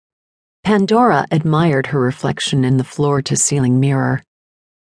Pandora admired her reflection in the floor-to-ceiling mirror.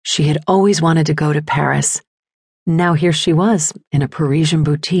 She had always wanted to go to Paris. Now here she was, in a Parisian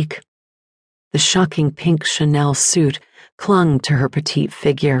boutique. The shocking pink Chanel suit clung to her petite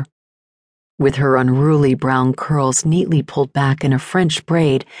figure. With her unruly brown curls neatly pulled back in a French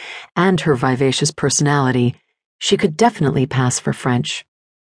braid and her vivacious personality, she could definitely pass for French.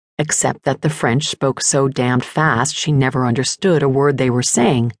 Except that the French spoke so damned fast she never understood a word they were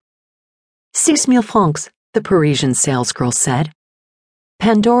saying. 6,000 francs, the Parisian salesgirl said.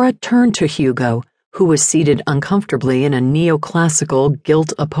 Pandora turned to Hugo, who was seated uncomfortably in a neoclassical,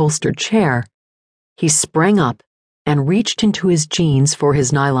 gilt-upholstered chair. He sprang up and reached into his jeans for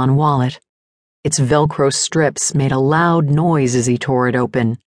his nylon wallet. Its Velcro strips made a loud noise as he tore it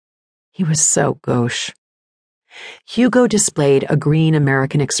open. He was so gauche. Hugo displayed a green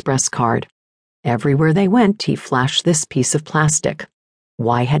American Express card. Everywhere they went, he flashed this piece of plastic.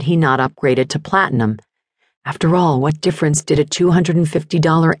 Why had he not upgraded to platinum? After all, what difference did a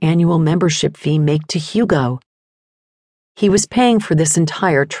 $250 annual membership fee make to Hugo? He was paying for this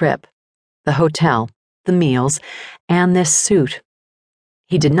entire trip. The hotel, the meals, and this suit.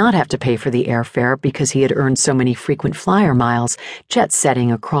 He did not have to pay for the airfare because he had earned so many frequent flyer miles,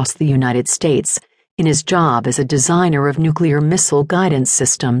 jet-setting across the United States, in his job as a designer of nuclear missile guidance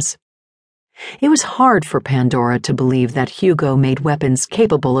systems. It was hard for Pandora to believe that Hugo made weapons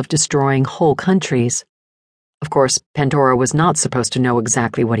capable of destroying whole countries. Of course, Pandora was not supposed to know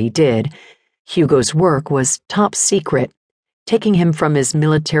exactly what he did. Hugo's work was top secret, taking him from his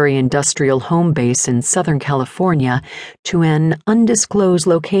military-industrial home base in Southern California to an undisclosed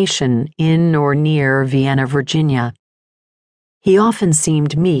location in or near Vienna, Virginia. He often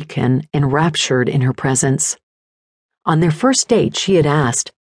seemed meek and enraptured in her presence. On their first date, she had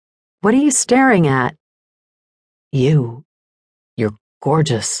asked, "What are you staring at?" "You. You're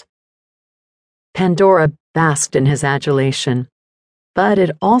gorgeous." Pandora basked in his adulation, but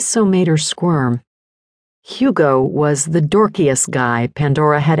it also made her squirm. Hugo was the dorkiest guy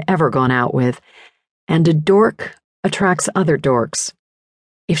Pandora had ever gone out with, and a dork attracts other dorks.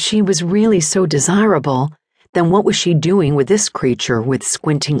 If she was really so desirable, then what was she doing with this creature with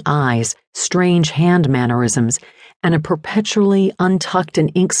squinting eyes, strange hand mannerisms, and a perpetually untucked and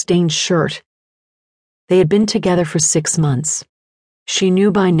ink-stained shirt? They had been together for 6 months. She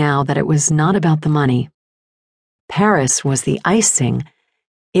knew by now that it was not about the money. Paris was the icing.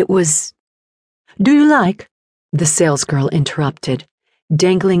 It was... "Do you like?" the salesgirl interrupted,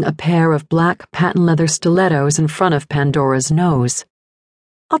 dangling a pair of black patent leather stilettos in front of Pandora's nose.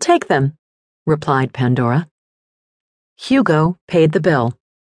 "I'll take them," replied Pandora. Hugo paid the bill.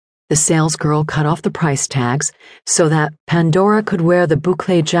 The salesgirl cut off the price tags so that Pandora could wear the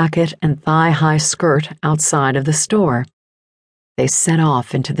boucle jacket and thigh-high skirt outside of the store. They set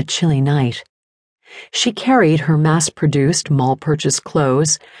off into the chilly night. She carried her mass-produced, mall-purchased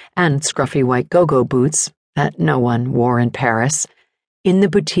clothes and scruffy white go-go boots that no one wore in Paris in the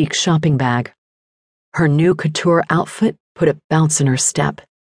boutique shopping bag. Her new couture outfit put a bounce in her step.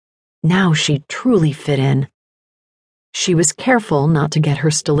 Now she truly fit in. She was careful not to get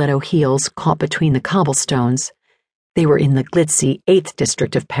her stiletto heels caught between the cobblestones. They were in the glitzy 8th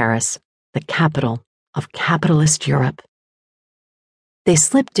district of Paris, the capital of capitalist Europe. They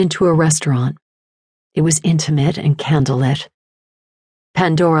slipped into a restaurant. It was intimate and candlelit.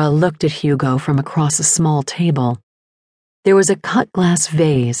 Pandora looked at Hugo from across a small table. There was a cut glass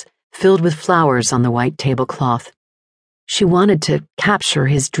vase filled with flowers on the white tablecloth. She wanted to capture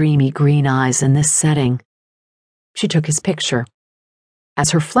his dreamy green eyes in this setting. She took his picture.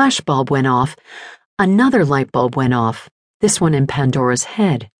 As her flashbulb went off, another light bulb went off, this one in Pandora's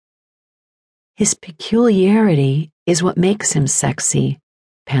head. His peculiarity is what makes him sexy,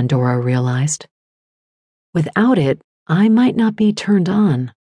 Pandora realized. Without it, I might not be turned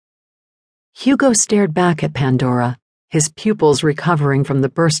on. Hugo stared back at Pandora, his pupils recovering from the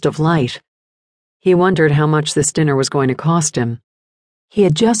burst of light. He wondered how much this dinner was going to cost him. He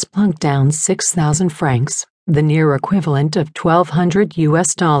had just plunked down 6,000 francs, the near equivalent of $1,200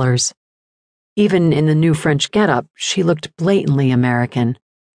 US. Even in the new French getup, she looked blatantly American.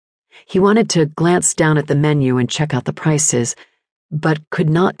 He wanted to glance down at the menu and check out the prices, but could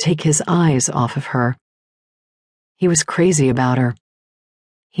not take his eyes off of her. He was crazy about her.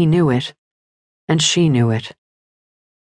 He knew it, and she knew it.